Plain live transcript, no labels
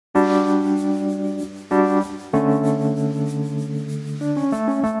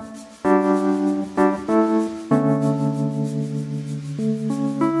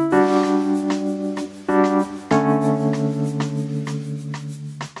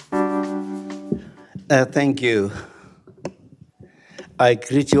Thank you. I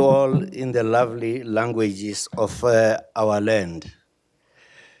greet you all in the lovely languages of our land.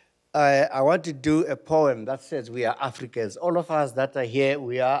 I want to do a poem that says we are Africans. All of us that are here,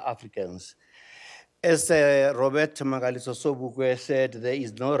 we are Africans. As Robert Magaliso Sobukwe said, there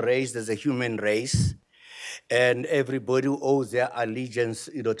is no race, there's a human race. And everybody who owes their allegiance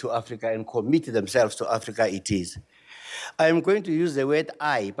to Africa and commit themselves to Africa, it is. I am going to use the word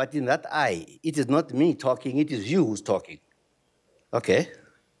I, but in that I, it is not me talking, it is you who's talking. Okay.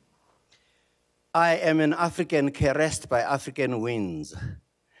 I am an African caressed by African winds,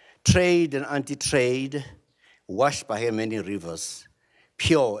 trade and anti-trade, washed by her many rivers,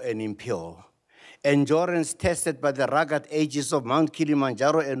 pure and impure. Endurance tested by the rugged edges of Mount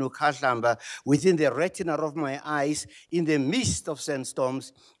Kilimanjaro and Ukhahlamba, within the retina of my eyes, in the midst of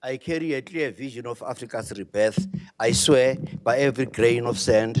sandstorms, I carry a clear vision of Africa's rebirth. I swear by every grain of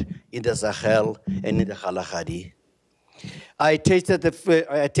sand in the Sahel and in the Kalahari. I tasted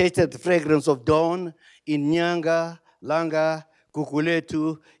the fragrance of dawn in Nyanga, Langa,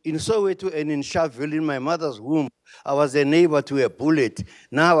 Kukuletu, in Soweto, and in Sharpeville in my mother's womb. I was a neighbor to a bullet.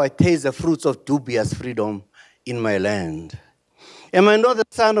 Now I taste the fruits of dubious freedom in my land. Am I not the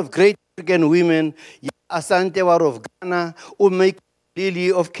son of great African women, Asante War of Ghana, who make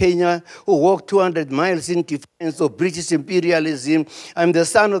Lily of Kenya, who walked 200 miles in defense of British imperialism? I'm the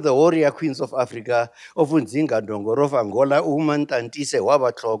son of the warrior queens of Africa, of Unzinga Dongoro of Angola, Umantantise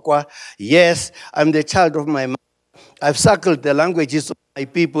Wabatlokwa. Yes, I'm the child of my mother. I've circled the languages of my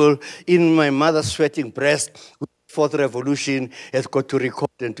people in my mother's sweating breast. The fourth revolution has got to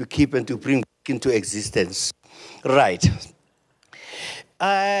record and to keep and to bring back into existence. Right.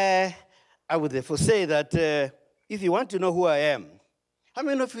 I would therefore say that if you want to know who I am, how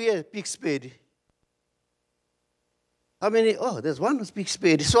many of you here speak Spade? How many? Oh, there's one who speaks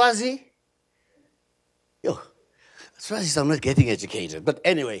Spade. Swazi? Yo, Swazis are not getting educated, but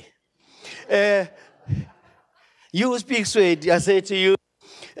anyway. You speak Swede, I say to you,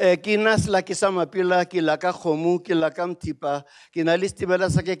 kinas la kisamapila, kilaka khomu, kilaka mtipa, kinalistimela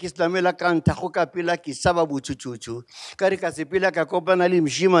sake kislamela kanta pila kisaba buchuchuchu. Kari kasipila kakopa nali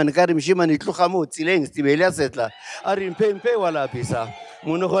mshiman, kari mshiman itlukhamo tsileng stibela setla. Ari mpempe wala pisa.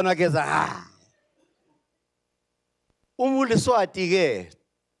 Muno khona keza. Umule swati ke.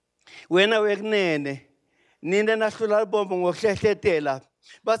 Wena wekunene. Nina nahlula bombo ngohlehletela.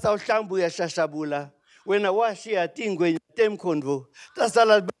 Basa uhlambu ya shashabula. When I wash here, Tingwe, Tem Convo, that's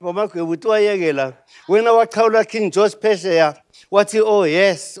all I'll be for Marco with Toyagela. When I was King George Pesha, what's it? Oh,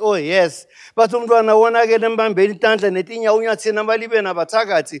 yes, oh, yes. But Umdwana wanna get them Benitans and Etina Unatsina Libena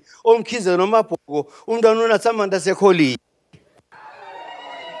Batagati, Kiza no Mapo, Umdanuna Samanda Sekoli.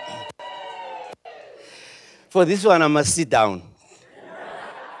 For this one, I must sit down.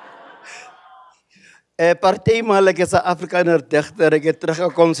 A partij like as an Afrikaner dichter, ik het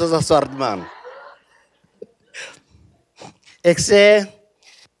teruggekomen als een zwart man. Ik zei,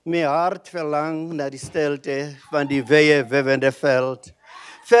 mijn hart verlangt naar die stilte van die weeën wevende veld.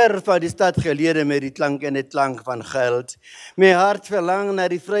 Ver van die stad geleden met die klank en het klank van geld. Mijn hart verlangt naar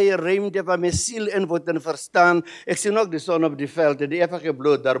die vrije ruimte van mijn ziel en wordt en verstaan. Ik zie ook de zon op die veld en die eeuwige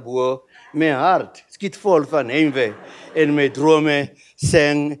bloed daarboven. Mijn hart schiet vol van heimwee en mijn dromen,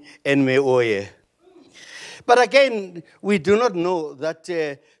 zang en mijn ogen. But again, we do not know that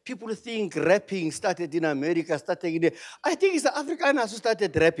people think rapping started in America, started in I think it's the Afrikaners who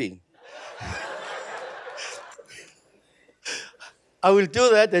started rapping. I will do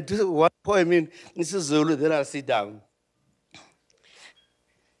that. I do one poem in Zulu, then I'll sit down.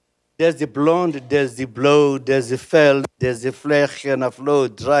 There's the blonde, there's the blow, there's the veld, there's the vleg en a flow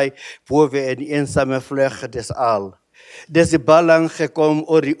dry, boven en eenzame vleg, des al. There's the balang gekom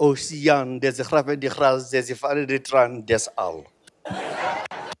or the oceaan, there's the graf en die gras, there's the vader de tran, des al.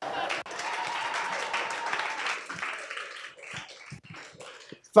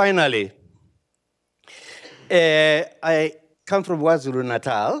 Finally, I come from KwaZulu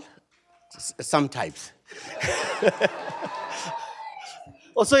Natal, sometimes.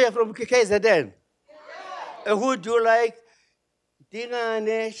 Also, you're from KZN. Who do you like?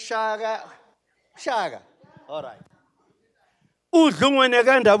 Dingane, Shaga. Shaga. All right. Udlungwane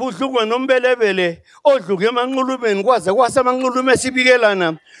kandaba udlungwa nombelebele odluke emanqulumeni kwaze kwasemanqulume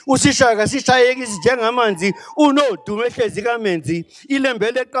sibikelana usishaka sishayeka isinjengamanzi unodumo ehlezi kamenzi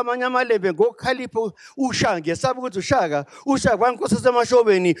ilembele eqamanya amalebe ngokhalipho ushange sabe ukuthi ushaka kwankosi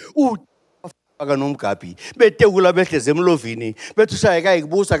semashobeni akanomgapi betekula behleze emlovini bethushaya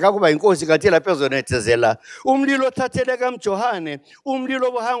kayibusa kakuba inkosi kathi lapha ezonethezela umlilo othathele kaMjohane umlilo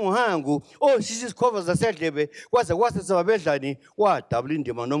obuhanguhangu osisi isikhova zasedlebe kwaze kwase sababedlani wadabula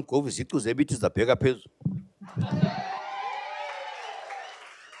indima nomgovu izicuze ebithi zabheka phezulu.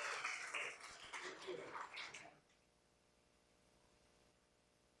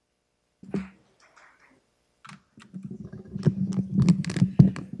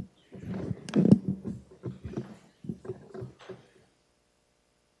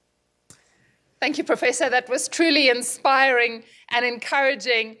 Thank you, Professor. That was truly inspiring and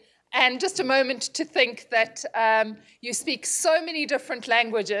encouraging. And just a moment to think that you speak so many different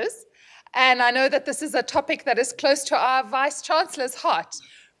languages. And I know that this is a topic that is close to our Vice-Chancellor's heart,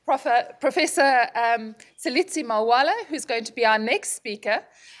 Professor Tshilidzi Marwala, who's going to be our next speaker.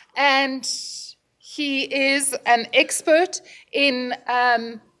 And he is an expert in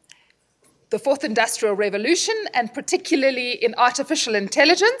the Fourth Industrial Revolution, and particularly in artificial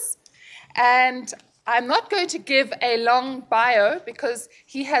intelligence. And I'm not going to give a long bio because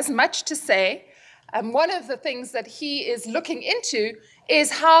he has much to say. One of the things that he is looking into is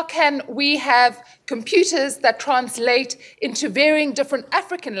how can we have computers that translate into varying different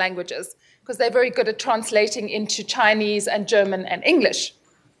African languages, because they're very good at translating into Chinese and German and English.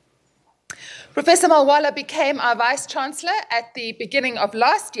 Professor Marwala became our Vice-Chancellor at the beginning of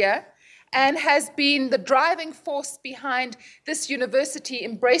last year, and has been the driving force behind this university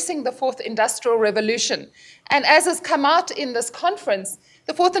embracing the Fourth Industrial Revolution. And as has come out in this conference,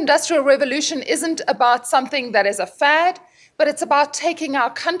 the Fourth Industrial Revolution isn't about something that is a fad, but it's about taking our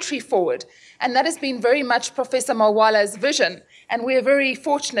country forward. And that has been very much Professor Marwala's vision, and we're very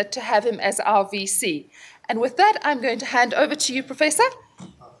fortunate to have him as our VC. And with that, I'm going to hand over to you, Professor.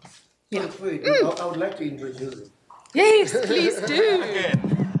 Yeah. I would like to introduce him. Yes, please do.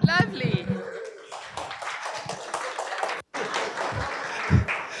 Lovely.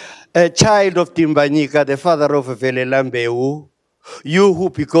 A child of Timbanyika, the father of Velelambeu, you who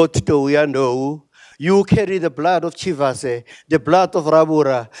begot Touyandou, you carry the blood of Chivase, the blood of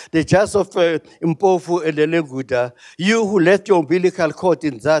Rabura, the jazz of Mpofu and Leguda, you who left your umbilical cord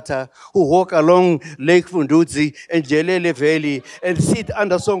in Zata, who walk along Lake Fundudzi and Jelele Valley and sit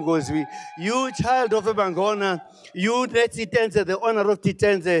under Songozwi, you child of Bangona, you Netsitenze, the honor of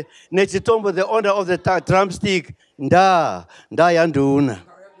Titenze, Netsitombo, the honor of the drumstick, Nda Yanduna.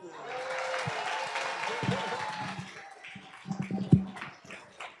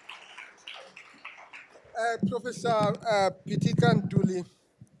 Professor Pitika Ntuli,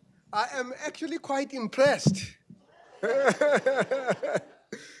 I am actually quite impressed.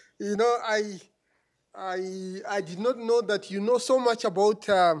 You know, I did not know that you know so much about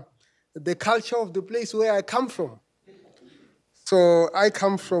the culture of the place where I come from. So I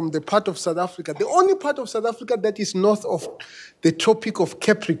come from the part of South Africa, the only part of South Africa that is north of the Tropic of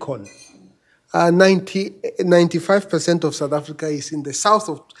Capricorn. 95% of South Africa is in the south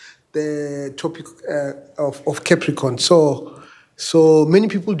of the Tropic of Capricorn. So many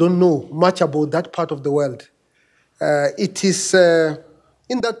people don't know much about that part of the world. It is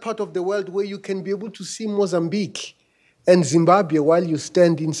in that part of the world where you can be able to see Mozambique and Zimbabwe while you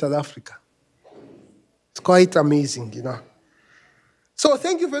stand in South Africa. It's quite amazing, you know. So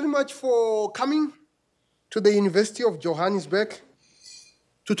thank you very much for coming to the University of Johannesburg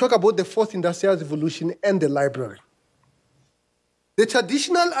to talk about the Fourth Industrial Revolution and the library. The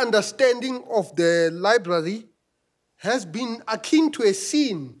traditional understanding of the library has been akin to a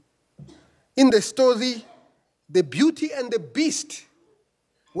scene in the story The Beauty and the Beast,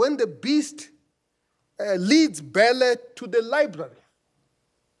 when the beast leads Belle to the library.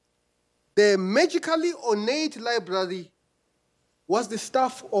 The magically ornate library was the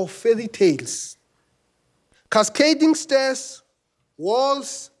stuff of fairy tales. Cascading stairs,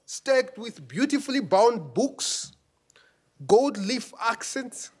 walls stacked with beautifully bound books, gold leaf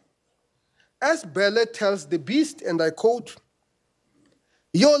accents. As Belle tells the beast, and I quote,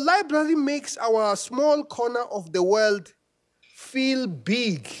 "Your library makes our small corner of the world feel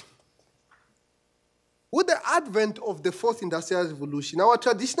big." With the advent of the Fourth Industrial Revolution, our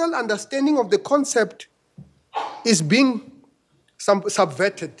traditional understanding of the concept is being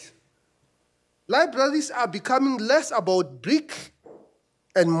subverted. Libraries are becoming less about brick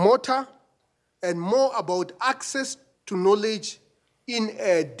and mortar and more about access to knowledge in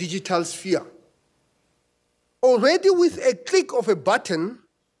a digital sphere. Already with a click of a button,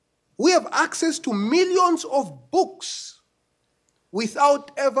 we have access to millions of books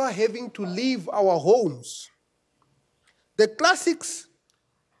without ever having to leave our homes. The classics,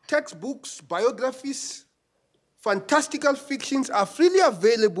 textbooks, biographies, fantastical fictions are freely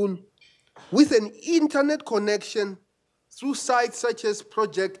available with an internet connection through sites such as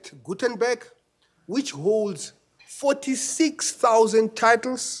Project Gutenberg, which holds 46,000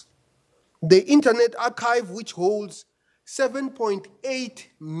 titles, the Internet Archive, which holds 7.8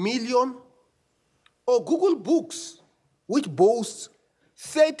 million, or Google Books, which boasts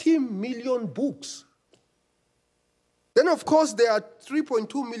 30 million books. Then, of course, there are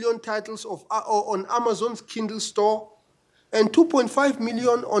 3.2 million titles on Amazon's Kindle store and 2.5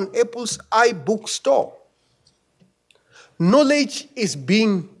 million on Apple's iBook store. Knowledge is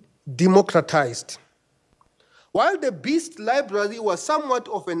being democratized. While the Beast Library was somewhat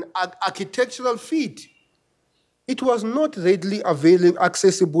of an architectural feat, it was not readily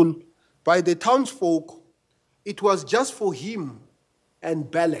accessible by the townsfolk. It was just for him and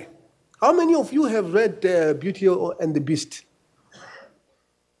Belle. How many of you have read Beauty and the Beast?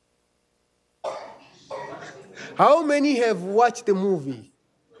 How many have watched the movie?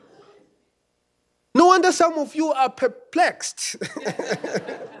 No wonder some of you are perplexed.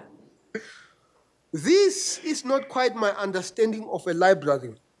 This is not quite my understanding of a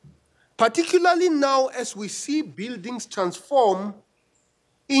library, particularly now as we see buildings transform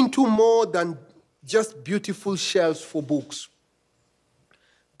into more than just beautiful shelves for books.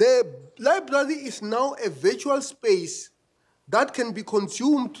 The library is now a virtual space that can be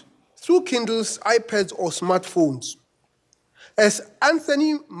consumed through Kindles, iPads, or smartphones. As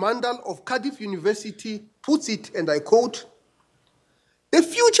Anthony Mandel of Cardiff University puts it, and I quote, "The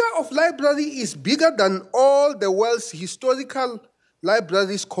future of library is bigger than all the world's historical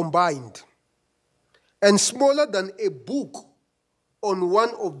libraries combined, and smaller than a book on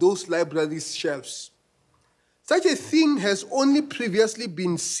one of those libraries' shelves. Such a thing has only previously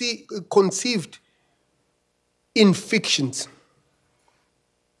been conceived in fictions.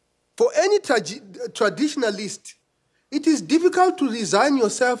 For any traditionalist, it is difficult to resign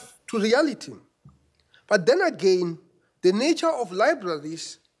yourself to reality. But then again, the nature of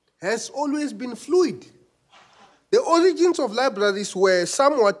libraries has always been fluid. The origins of libraries were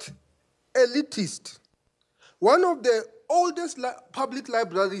somewhat elitist. One of the oldest public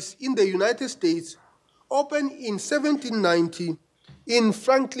libraries in the United States opened in 1790 in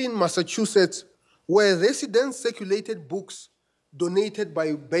Franklin, Massachusetts, where residents circulated books donated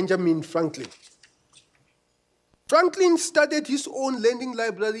by Benjamin Franklin. Franklin started his own lending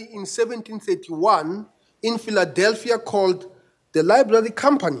library in 1731 in Philadelphia called the Library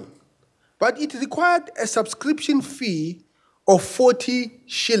Company, but it required a subscription fee of 40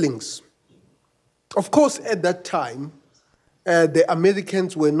 shillings. Of course, at that time, the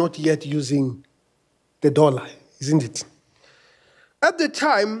Americans were not yet using the dollar, isn't it? At the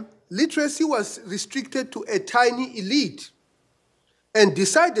time, literacy was restricted to a tiny elite and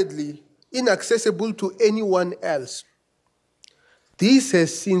decidedly inaccessible to anyone else. This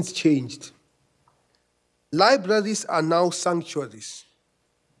has since changed. Libraries are now sanctuaries,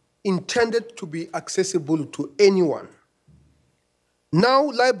 intended to be accessible to anyone. Now,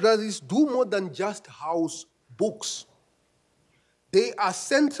 libraries do more than just house books. They are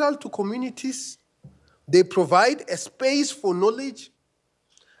central to communities. They provide a space for knowledge,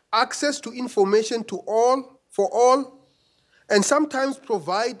 access to information for all, and sometimes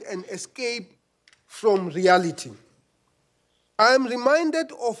provide an escape from reality. I am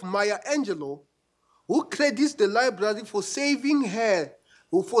reminded of Maya Angelou, who credits the library for saving her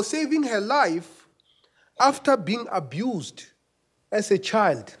life after being abused as a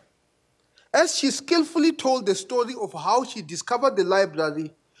child. As she skillfully told the story of how she discovered the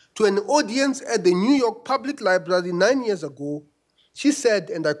library to an audience at the New York Public Library 9 years ago, she said,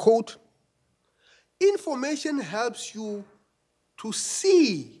 and I quote, "Information helps you to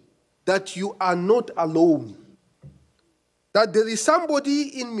see that you are not alone, that there is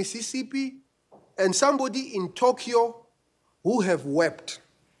somebody in Mississippi and somebody in Tokyo who have wept.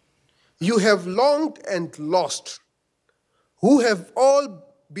 You have longed and lost, who have all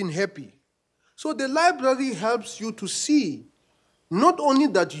been happy. So the library helps you to see not only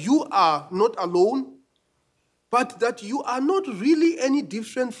that you are not alone, but that you are not really any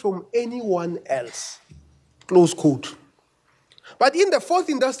different from anyone else." Close quote. But in the Fourth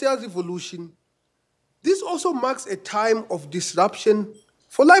Industrial Revolution, this also marks a time of disruption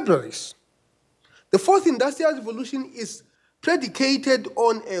for libraries. The Fourth Industrial Revolution is predicated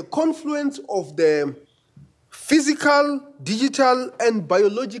on a confluence of the physical, digital, and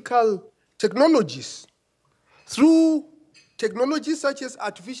biological technologies. Through technologies such as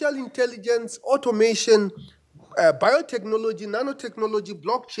artificial intelligence, automation, biotechnology, nanotechnology,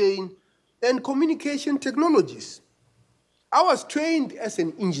 blockchain, and communication technologies. I was trained as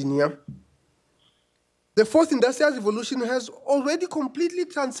an engineer. The Fourth Industrial Revolution has already completely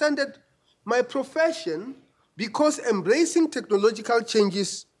transcended my profession because embracing technological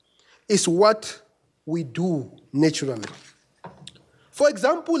changes is what we do naturally. For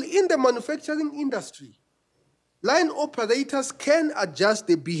example, in the manufacturing industry, line operators can adjust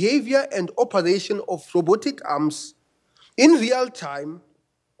the behavior and operation of robotic arms in real time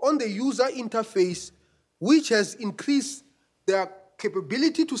on the user interface, which has increased their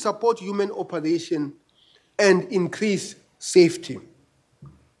capability to support human operation and increase safety.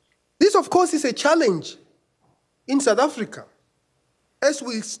 This, of course, is a challenge in South Africa, as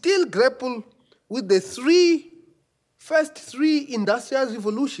we still grapple with the first three industrial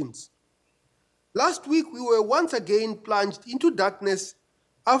revolutions. Last week, we were once again plunged into darkness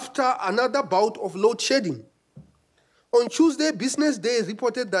after another bout of load shedding. On Tuesday, Business Day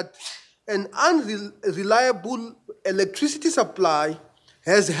reported that an unreliable electricity supply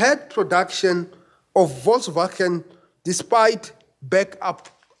has had production of Volkswagen despite backup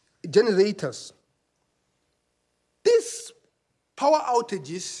generators. These power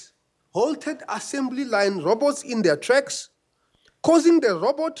outages halted assembly line robots in their tracks, causing the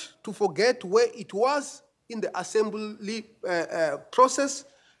robot to forget where it was in the assembly process,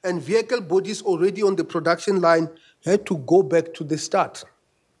 and vehicle bodies already on the production line had to go back to the start.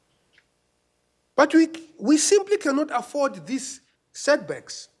 But we simply cannot afford these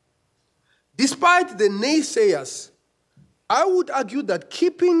setbacks. Despite the naysayers, I would argue that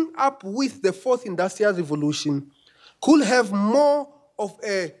keeping up with the fourth industrial revolution could have more of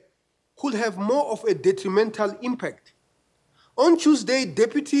a detrimental impact. On Tuesday,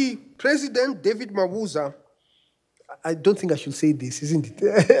 Deputy President David Mabuza, I don't think I should say this, isn't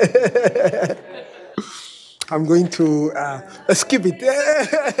it? I'm going to skip it.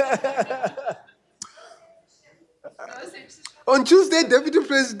 On Tuesday, Deputy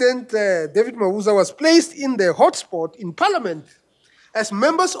President David Mabuza was placed in the hotspot in Parliament as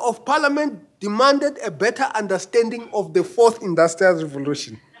members of Parliament demanded a better understanding of the fourth industrial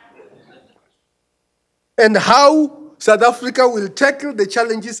revolution and how South Africa will tackle the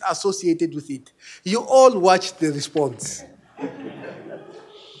challenges associated with it. You all watched the response.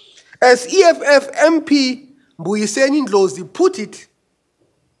 As EFF MP Mbuyiseni Ndlozi put it,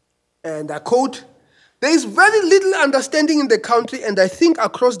 and I quote, "There is very little understanding in the country and I think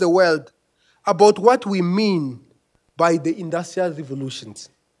across the world about what we mean by the industrial revolutions."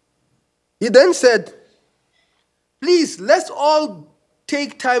 He then said, "Please, let's all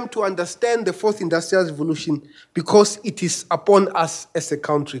take time to understand the fourth industrial revolution because it is upon us as a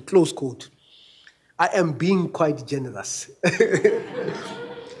country," close quote. I am being quite generous.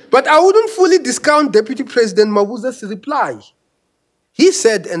 But I wouldn't fully discount Deputy President Mabuza's reply. He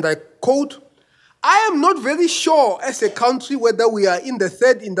said, and I quote, "I am not very sure as a country whether we are in the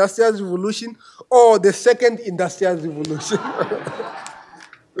third industrial revolution or the second industrial revolution."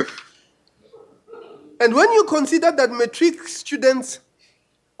 And when you consider that matric students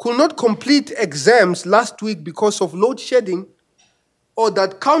could not complete exams last week because of load shedding, or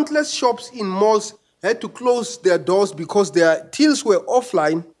that countless shops in malls had to close their doors because their tills were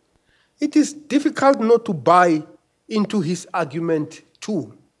offline, it is difficult not to buy into his argument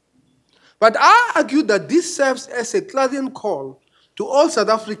too. But I argue that this serves as a clarion call to all South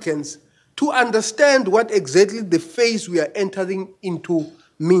Africans to understand what exactly the phase we are entering into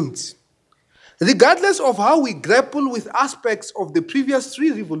means. Regardless of how we grapple with aspects of the previous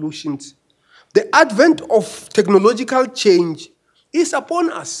three revolutions, the advent of technological change is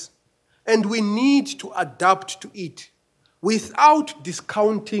upon us, and we need to adapt to it without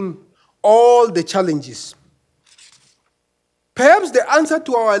discounting all the challenges. Perhaps the answer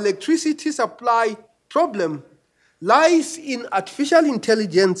to our electricity supply problem lies in artificial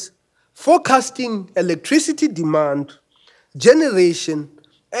intelligence, forecasting electricity demand, generation,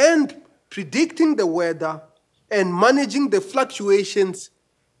 and predicting the weather and managing the fluctuations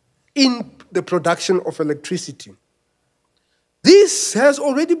in the production of electricity. This has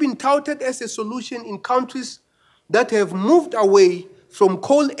already been touted as a solution in countries that have moved away from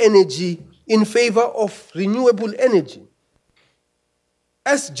coal energy in favor of renewable energy.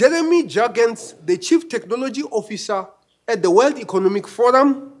 As Jeremy Jurgens, the Chief Technology Officer at the World Economic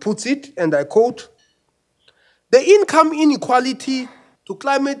Forum, puts it, and I quote, "The income inequality to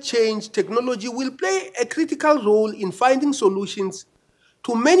climate change technology will play a critical role in finding solutions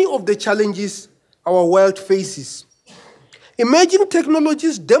to many of the challenges our world faces. Emerging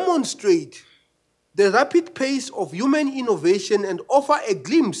technologies demonstrate the rapid pace of human innovation and offer a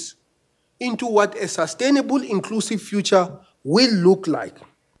glimpse into what a sustainable, inclusive future will look like,"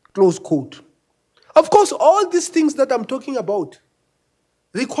 close quote. Of course, all these things that I'm talking about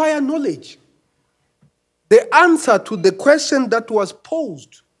require knowledge. The answer to the question that was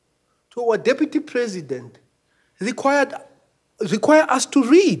posed to our deputy president require us to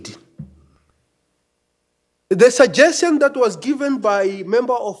read. The suggestion that was given by a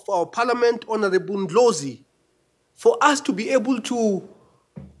member of our parliament, Honorable Ndlozi, for us to be able to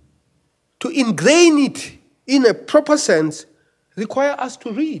ingrain it in a proper sense, require us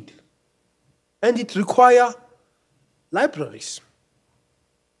to read. And it requires libraries.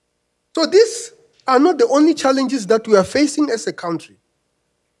 So these are not the only challenges that we are facing as a country.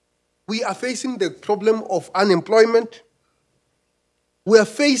 We are facing the problem of unemployment. We are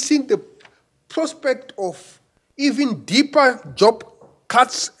facing the prospect of even deeper job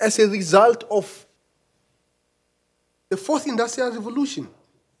cuts as a result of the fourth industrial revolution.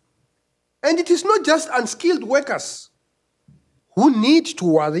 And it is not just unskilled workers who need to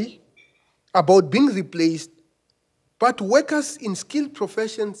worry about being replaced, but workers in skilled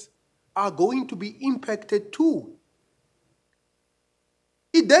professions are going to be impacted too.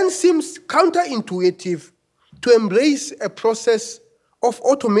 It then seems counterintuitive to embrace a process of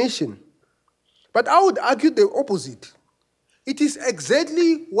automation. But I would argue the opposite. It is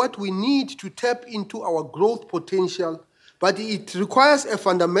exactly what we need to tap into our growth potential, but it requires a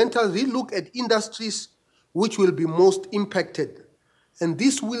fundamental relook at industries which will be most impacted. And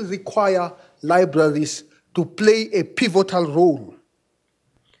this will require libraries to play a pivotal role.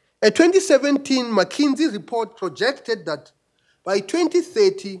 A 2017 McKinsey report projected that by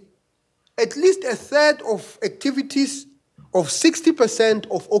 2030, at least a third of activities of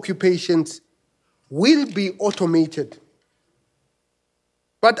 60% of occupations will be automated.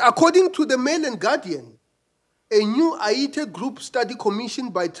 But according to the Mail and Guardian, a new AITE group study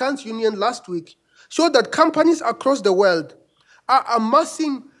commissioned by TransUnion last week showed that companies across the world are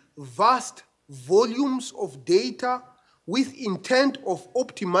amassing vast volumes of data with intent of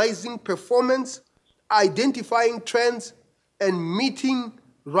optimizing performance, identifying trends, and meeting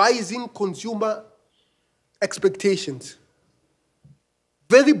rising consumer expectations.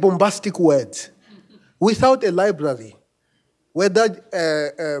 Very bombastic words. Without a library,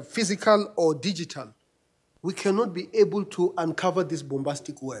 whether physical or digital, we cannot be able to uncover these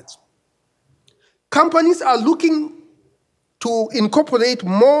bombastic words. Companies are looking to incorporate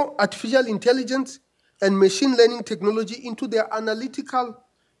more artificial intelligence and machine learning technology into their analytical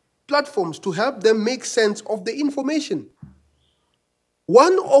platforms to help them make sense of the information.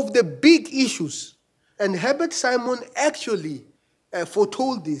 One of the big issues, and Herbert Simon actually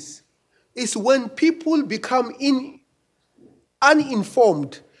foretold this, is when people become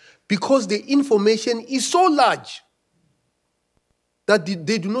uninformed because the information is so large that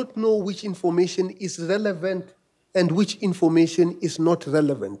they do not know which information is relevant and which information is not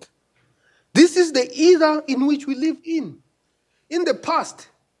relevant. This is the era in which we live in. In the past,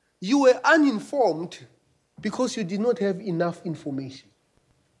 you were uninformed because you did not have enough information.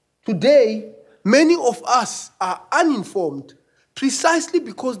 Today, many of us are uninformed precisely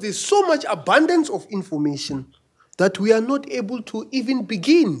because there's so much abundance of information that we are not able to even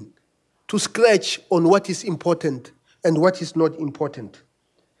begin to scratch on what is important and what is not important.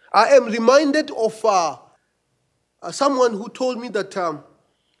 I am reminded of someone who told me that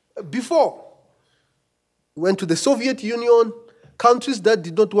before, went to the Soviet Union, countries that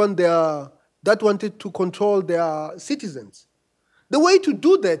did not want that wanted to control their citizens. The way to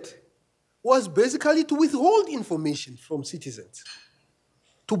do that was basically to withhold information from citizens,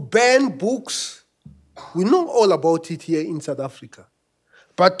 to ban books. We know all about it here in South Africa.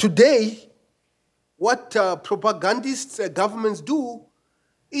 But today, what propagandists, governments do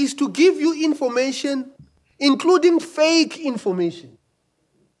is to give you information, including fake information.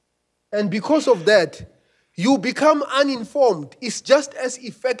 And because of that, you become uninformed. It's just as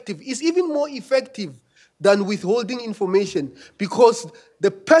effective. It's even more effective than withholding information, because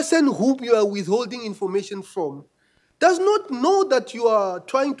the person whom you are withholding information from does not know that you are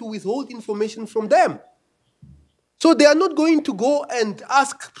trying to withhold information from them. So they are not going to go and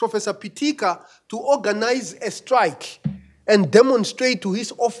ask Professor Pitika to organize a strike and demonstrate to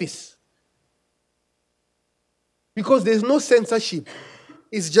his office, because there's no censorship.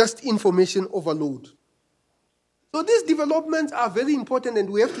 It's just information overload. So these developments are very important and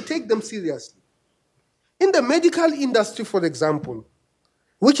we have to take them seriously. In the medical industry, for example,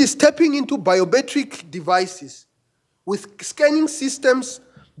 which is tapping into biometric devices with scanning systems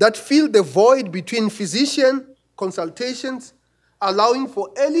that fill the void between physician consultations, allowing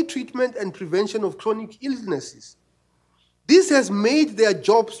for early treatment and prevention of chronic illnesses. This has made their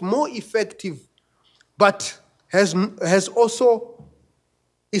jobs more effective, but is also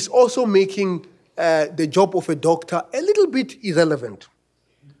making the job of a doctor a little bit irrelevant.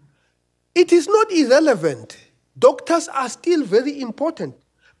 It is not irrelevant. Doctors are still very important,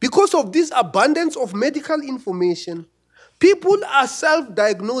 Because of this abundance of medical information, people are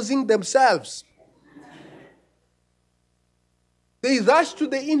self-diagnosing themselves. They rush to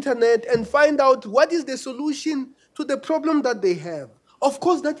the internet and find out what is the solution to the problem that they have. Of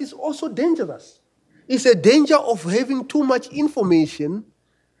course, that is also dangerous. It's a danger of having too much information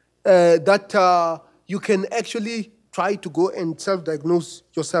that you can actually try to go and self-diagnose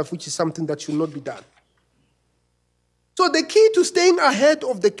yourself, which is something that should not be done. So the key to staying ahead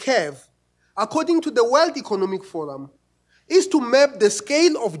of the curve, according to the World Economic Forum, is to map the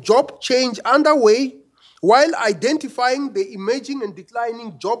scale of job change underway while identifying the emerging and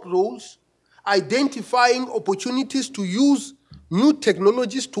declining job roles, identifying opportunities to use new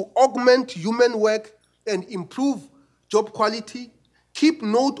technologies to augment human work and improve job quality, keep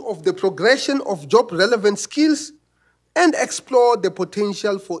note of the progression of job-relevant skills, and explore the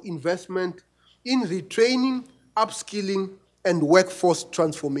potential for investment in retraining, upskilling, and workforce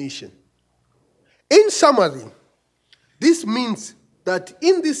transformation. In summary, this means that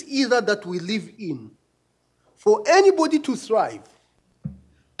in this era that we live in, for anybody to thrive,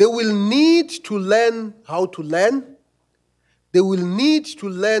 they will need to learn how to learn, they will need to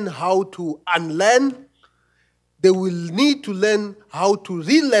learn how to unlearn, they will need to learn how to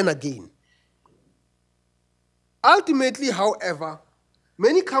relearn again. Ultimately, however,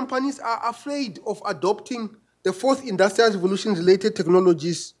 many companies are afraid of adopting the fourth industrial revolution-related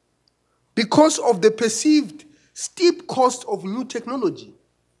technologies because of the perceived steep cost of new technology.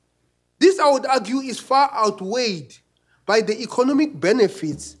 This, I would argue, is far outweighed by the economic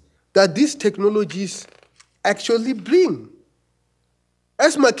benefits that these technologies actually bring.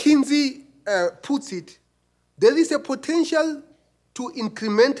 As McKinsey puts it, there is a potential to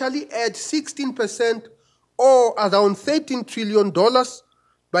incrementally add 16% or around $13 trillion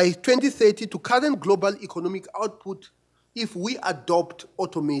by 2030 to current global economic output if we adopt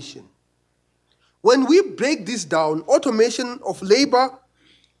automation. When we break this down, automation of labor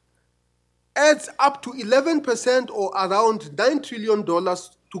adds up to 11% or around $9 trillion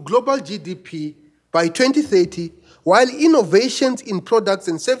to global GDP by 2030, while innovations in products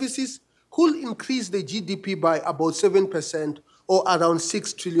and services will increase the GDP by about 7% or around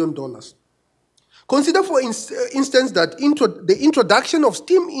 $6 trillion. Consider, for instance, that the introduction of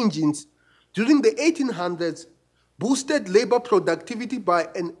steam engines during the 1800s boosted labor productivity by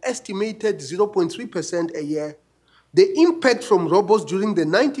an estimated 0.3% a year. The impact from robots during the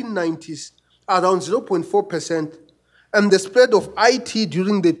 1990s, around 0.4%, and the spread of IT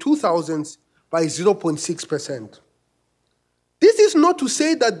during the 2000s by 0.6%. This is not to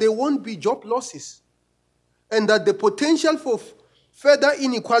say that there won't be job losses and that the potential for further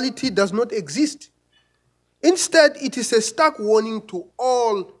inequality does not exist. Instead, it is a stark warning to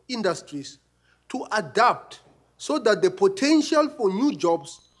all industries to adapt so that the potential for new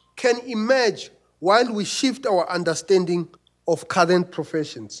jobs can emerge while we shift our understanding of current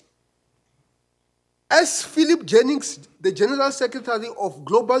professions. As Philip Jennings, the General Secretary of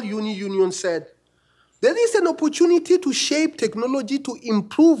Global Union said, there is an opportunity to shape technology to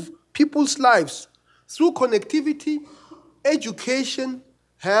improve people's lives through connectivity, education,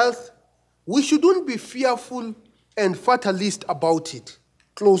 health. We shouldn't be fearful and fatalist about it,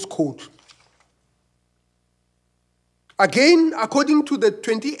 close quote. Again, according to the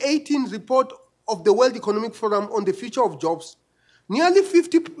 2018 report of the World Economic Forum on the future of jobs, nearly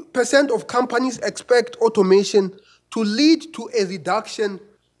 50% of companies expect automation to lead to a reduction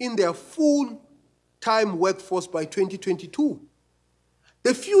in their full-time workforce by 2022.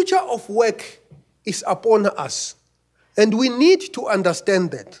 The future of work is upon us, and we need to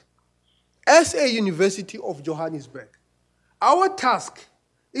understand that. As a University of Johannesburg, our task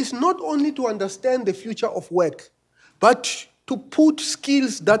is not only to understand the future of work, but to put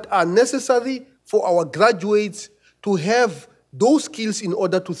skills that are necessary for our graduates to have those skills in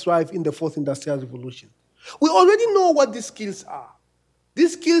order to thrive in the fourth industrial revolution. We already know what these skills are.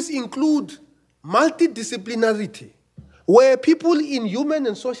 These skills include multidisciplinarity, where people in human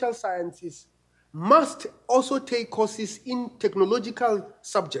and social sciences must also take courses in technological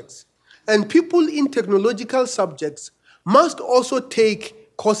subjects. And people in technological subjects must also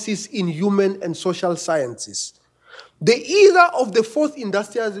take courses in human and social sciences. The era of the fourth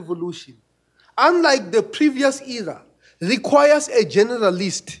industrial revolution, unlike the previous era, requires a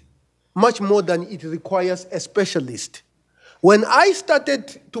generalist much more than it requires a specialist. When I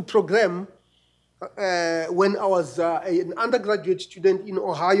started to program, when I was an undergraduate student in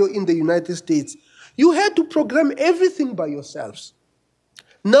Ohio in the United States, you had to program everything by yourselves.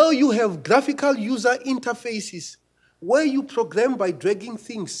 Now you have graphical user interfaces where you program by dragging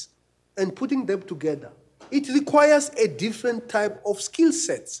things and putting them together. it requires a different type of skill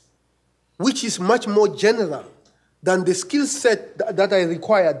sets, which is much more general than the skill set that I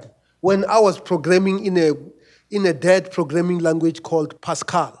required when I was programming in a dead programming language called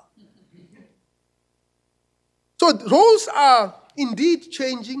Pascal. So roles are indeed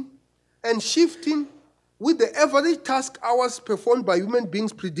changing and shifting, with the average task hours performed by human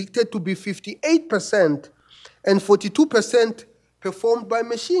beings predicted to be 58% and 42% performed by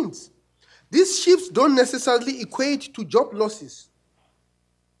machines. These shifts don't necessarily equate to job losses.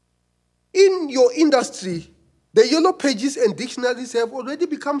 In your industry, the yellow pages and dictionaries have already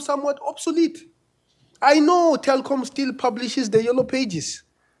become somewhat obsolete. I know Telkom still publishes the yellow pages,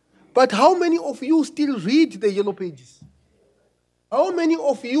 but how many of you still read the yellow pages? How many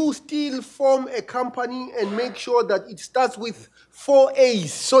of you still form a company and make sure that it starts with 4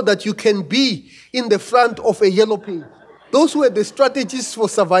 A's so that you can be in the front of a yellow page? Those were the strategies for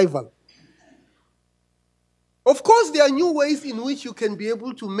survival. Of course, there are new ways in which you can be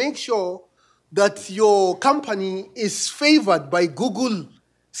able to make sure that your company is favored by Google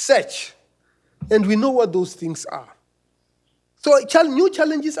search. And we know what those things are. So new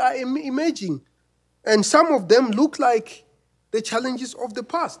challenges are emerging. And some of them look like the challenges of the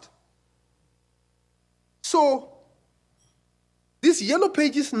past. So these yellow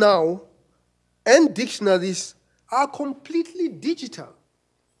pages now and dictionaries are completely digital.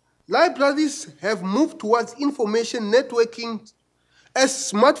 Libraries have moved towards information networking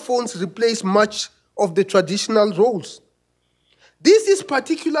as smartphones replace much of the traditional roles. This is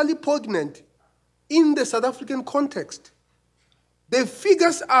particularly poignant in the South African context. The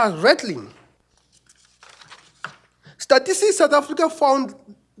figures are rattling. Statistics South Africa found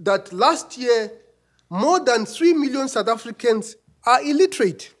that last year, more than 3 million South Africans are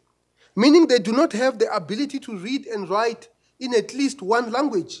illiterate, meaning they do not have the ability to read and write in at least one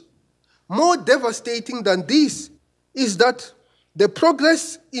language. More devastating than this is that the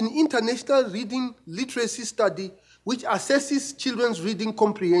Progress in International Reading Literacy Study, which assesses children's reading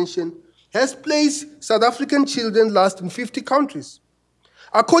comprehension, has placed South African children last in 50 countries.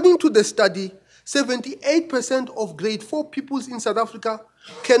 According to the study, 78% of grade 4 pupils in South Africa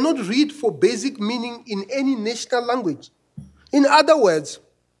cannot read for basic meaning in any national language. In other words,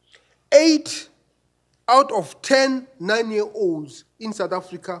 8 out of 10 9-year-olds in South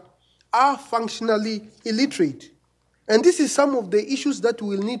Africa are functionally illiterate. And this is some of the issues that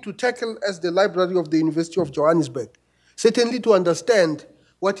we will need to tackle as the library of the University of Johannesburg, certainly to understand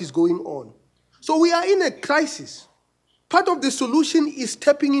what is going on. So we are in a crisis. Part of the solution is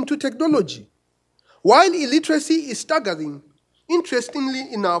tapping into technology. While illiteracy is staggering,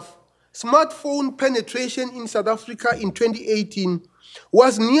 interestingly enough, smartphone penetration in South Africa in 2018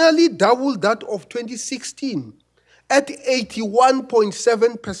 was nearly double that of 2016, at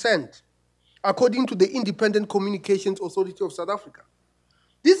 81.7%, according to the Independent Communications Authority of South Africa.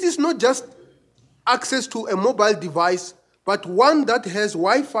 This is not just access to a mobile device, but one that has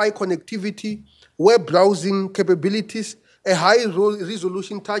Wi-Fi connectivity, web browsing capabilities, a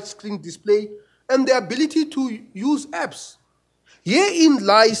high-resolution touchscreen display, and the ability to use apps. Herein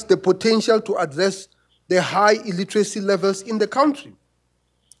lies the potential to address the high illiteracy levels in the country.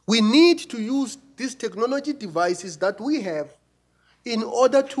 We need to use these technology devices that we have in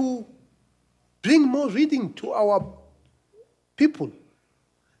order to bring more reading to our people.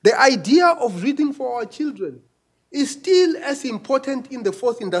 The idea of reading for our children is still as important in the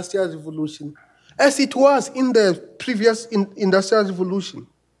fourth industrial revolution as it was in the previous industrial revolution.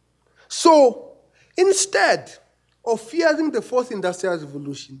 So instead of fearing the fourth industrial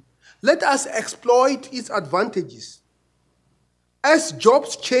revolution, let us exploit its advantages. As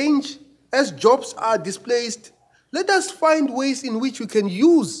jobs change, as jobs are displaced, let us find ways in which we can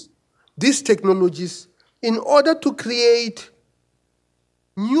use these technologies in order to create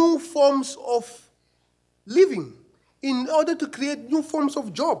new forms of living, in order to create new forms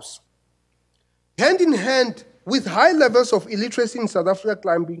of jobs. Hand in hand with high levels of illiteracy in South Africa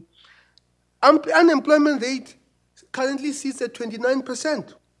climbing, unemployment rate currently sits at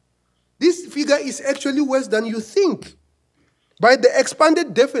 29%. This figure is actually worse than you think. By the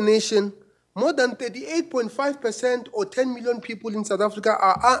expanded definition, more than 38.5% or 10 million people in South Africa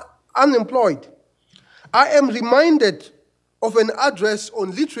are unemployed. I am reminded of an address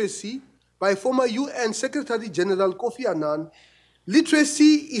on literacy by former UN Secretary General Kofi Annan.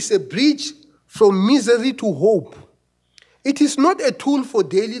 Literacy is a bridge from misery to hope. It is not a tool for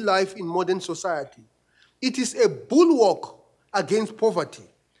daily life in modern society. It is a bulwark against poverty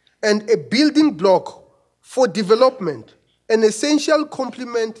and a building block for development, an essential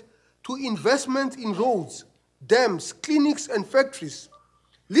complement to investment in roads, dams, clinics, and factories.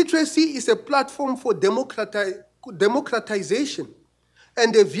 Literacy is a platform for democratization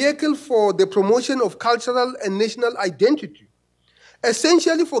and a vehicle for the promotion of cultural and national identity.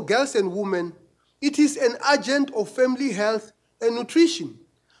 Essentially for girls and women, it is an agent of family health and nutrition.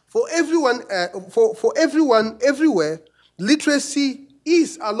 For everyone, everywhere, literacy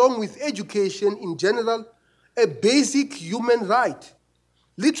is, along with education in general, a basic human right.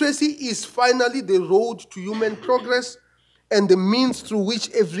 Literacy is finally the road to human progress and the means through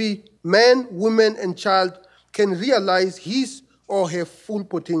which every man, woman, and child can realize his or her full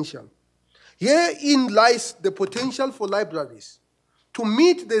potential. Herein lies the potential for libraries to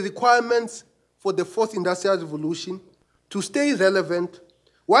meet the requirements for the fourth industrial revolution, to stay relevant.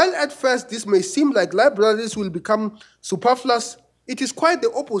 While at first this may seem like libraries will become superfluous, it is quite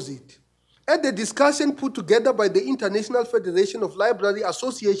the opposite. At the discussion put together by the International Federation of Library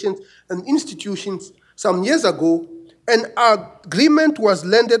Associations and Institutions some years ago, an agreement was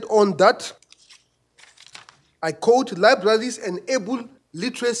landed on that, I quote, libraries enable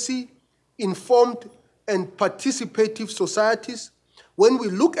literacy, informed and participative societies. When we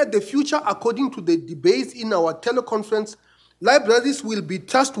look at the future, according to the debates in our teleconference, libraries will be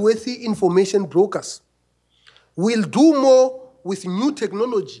trustworthy information brokers, will do more with new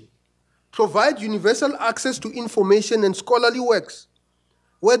technology, provide universal access to information and scholarly works,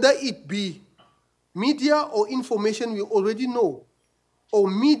 whether it be media or information we already know, or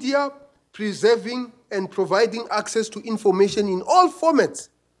media preserving and providing access to information in all formats,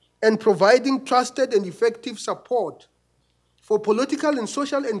 and providing trusted and effective support for political and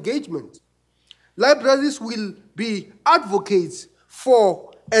social engagement. Libraries will be advocates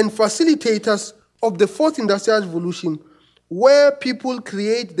for and facilitators of the fourth industrial revolution, where people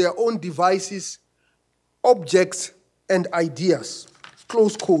create their own devices, objects, and ideas.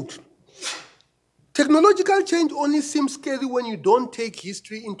 Close quote. Technological change only seems scary when you don't take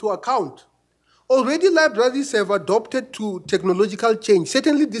history into account. Already libraries have adopted to technological change,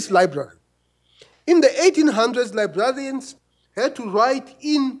 certainly this library. In the 1800s, librarians had to write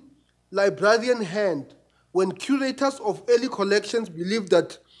in librarian hand when curators of early collections believed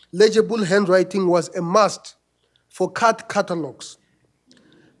that legible handwriting was a must for cut catalogs.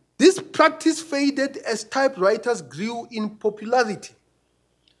 This practice faded as typewriters grew in popularity.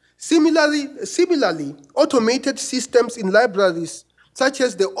 Similarly, automated systems in libraries, such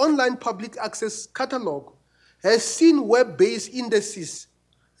as the online public access catalog, has seen web-based indices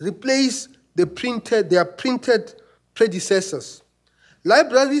replace their printed predecessors.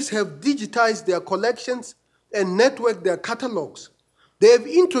 Libraries have digitized their collections and networked their catalogs. They have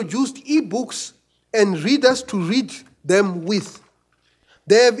introduced e-books and readers to read them with.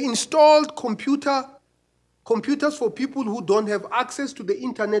 They have installed computers for people who don't have access to the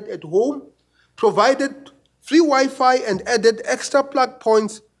internet at home, provided free Wi-Fi, and added extra plug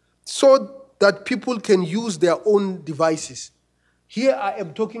points so that people can use their own devices. Here I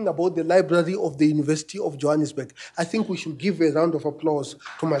am talking about the library of the University of Johannesburg. I think we should give a round of applause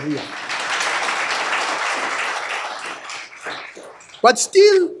to Maria. But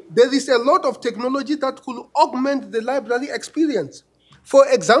still, there is a lot of technology that could augment the library experience. For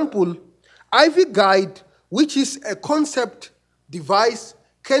example, Ivy Guide, which is a concept device,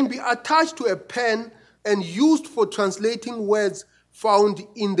 can be attached to a pen and used for translating words found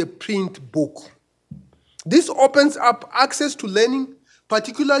in the print book. This opens up access to learning,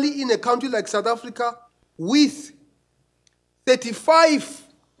 particularly in a country like South Africa, with 35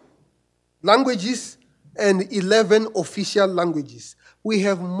 languages and 11 official languages. We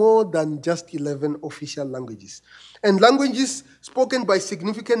have more than just 11 official languages. And languages spoken by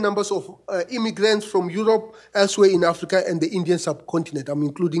significant numbers of immigrants from Europe, elsewhere in Africa, and the Indian subcontinent. I'm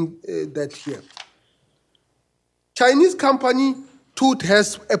including that here. Chinese company Toot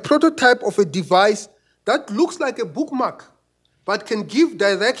has a prototype of a device that looks like a bookmark, but can give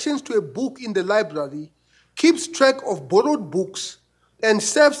directions to a book in the library, keeps track of borrowed books, and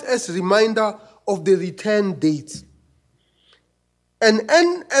serves as a reminder of the return date. An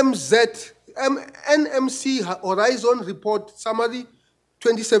NMC Horizon Report Summary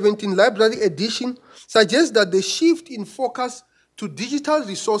 2017 Library Edition suggests that the shift in focus to digital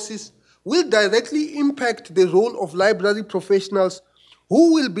resources will directly impact the role of library professionals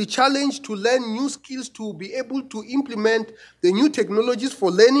who will be challenged to learn new skills to be able to implement the new technologies for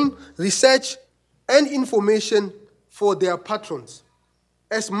learning, research, and information for their patrons.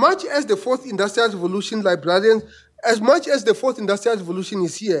 As much as the fourth industrial revolution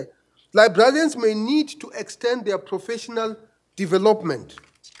is here, librarians may need to extend their professional development.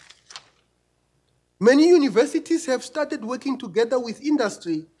 Many universities have started working together with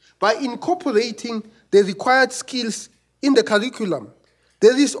industry by incorporating the required skills in the curriculum.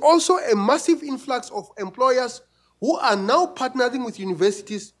 There is also a massive influx of employers who are now partnering with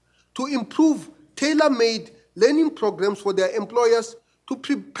universities to improve tailor-made learning programs for their employers to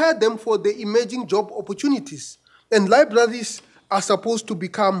prepare them for the emerging job opportunities. And libraries are supposed to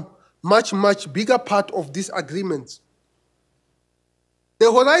become much, much bigger part of these agreements.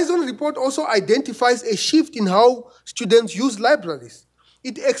 The Horizon report also identifies a shift in how students use libraries.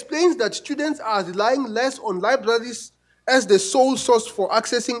 It explains that students are relying less on libraries as the sole source for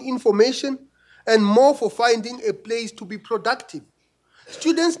accessing information and more for finding a place to be productive.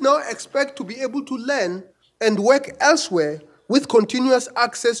 Students now expect to be able to learn and work elsewhere with continuous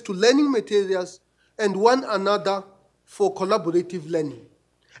access to learning materials and one another for collaborative learning.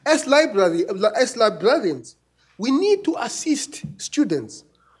 As librarians, we need to assist students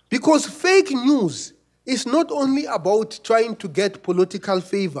because fake news is not only about trying to get political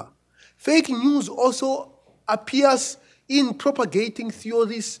favor. Fake news also appears in propagating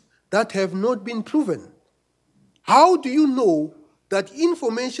theories that have not been proven. How do you know that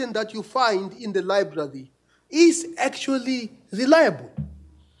information that you find in the library is actually reliable?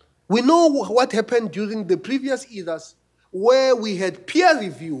 We know what happened during the previous eras where we had peer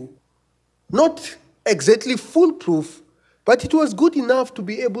review, not exactly foolproof, but it was good enough to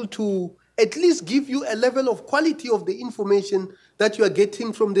be able to at least give you a level of quality of the information that you are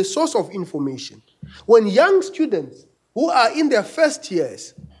getting from the source of information. When young students who are in their first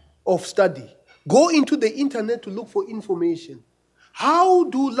years of study go into the internet to look for information, how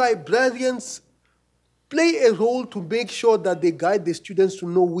do librarians play a role to make sure that they guide the students to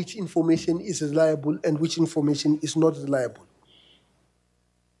know which information is reliable and which information is not reliable?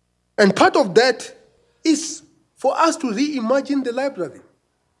 And part of that is for us to reimagine the library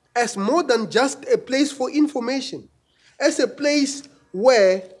as more than just a place for information, as a place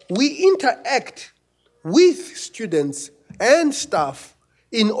where we interact with students and staff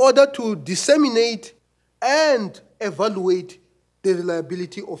in order to disseminate and evaluate the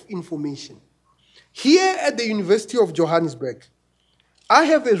reliability of information. Here at the University of Johannesburg, I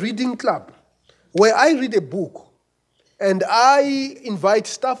have a reading club where I read a book and I invite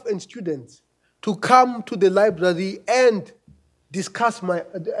staff and students to come to the library and discuss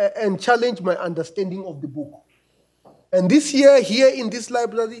and challenge my understanding of the book. And this year, here in this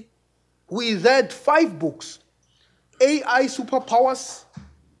library, we read 5 books. AI Superpowers.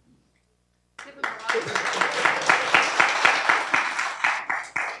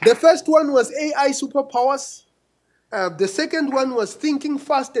 The first one was AI Superpowers. The second one was Thinking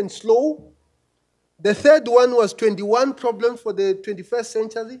Fast and Slow. The third one was 21 Problems for the 21st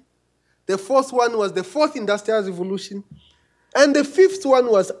Century. The fourth one was the Fourth Industrial Revolution. And the fifth one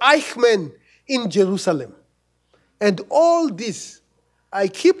was Eichmann in Jerusalem. And all this, I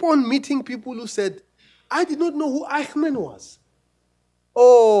keep on meeting people who said, I did not know who Eichmann was.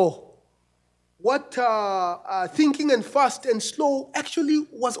 Or what Thinking and Fast and Slow actually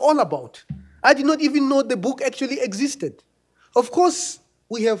was all about. I did not even know the book actually existed. Of course,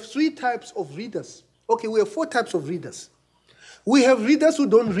 we have 3 types of readers. Okay, we have 4 types of readers. We have readers who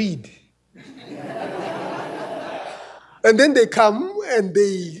don't read. And then they come and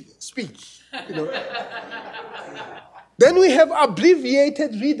they speak. Then we have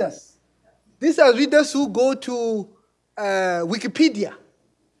abbreviated readers. These are readers who go to Wikipedia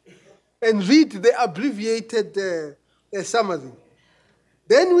and read the abbreviated summary.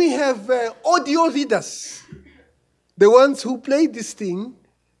 Then we have audio readers, the ones who play this thing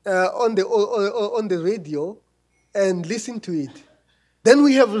on the radio and listen to it. Then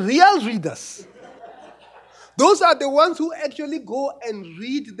we have real readers. Those are the ones who actually go and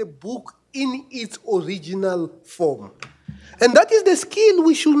read the book in its original form. And that is the skill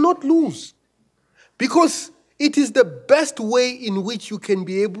we should not lose, because it is the best way in which you can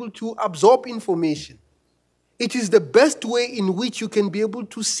be able to absorb information. It is the best way in which you can be able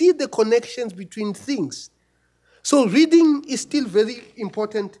to see the connections between things. So reading is still very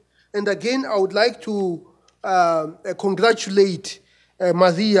important. And again, I would like to congratulate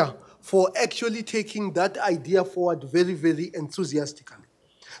Maria for actually taking that idea forward very, very enthusiastically.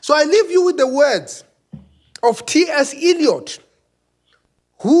 So I leave you with the words of T.S. Eliot,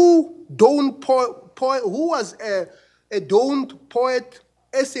 who was a doomed poet,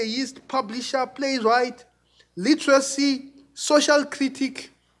 essayist, publisher, playwright, literacy, social critic,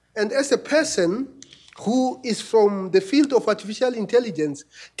 and as a person who is from the field of artificial intelligence.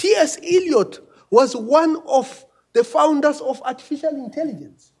 T.S. Eliot was one of the founders of artificial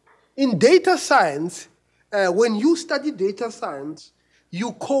intelligence. In data science, when you study data science,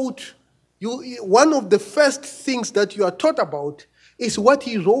 one of the first things that you are taught about is what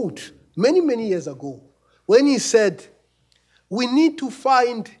he wrote many, many years ago, when he said, we need to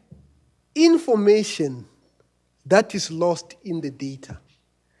find information that is lost in the data.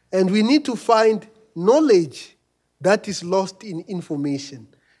 And we need to find knowledge that is lost in information.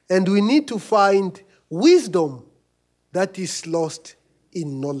 And we need to find wisdom that is lost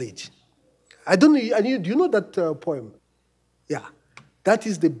in knowledge. I don't know, do you know that poem? Yeah, that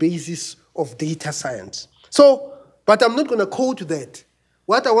is the basis of data science. So, but I'm not going to quote that.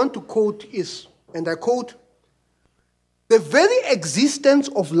 What I want to quote is, and I quote, "The very existence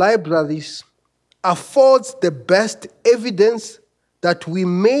of libraries affords the best evidence that we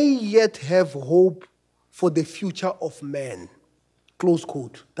may yet have hope for the future of man." Close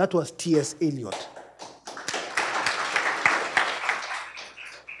quote. That was T.S. Eliot.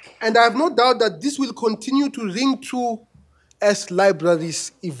 And I have no doubt that this will continue to ring true as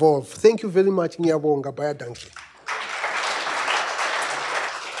libraries evolve. Thank you very much, Ngiyabonga. Bayadanki.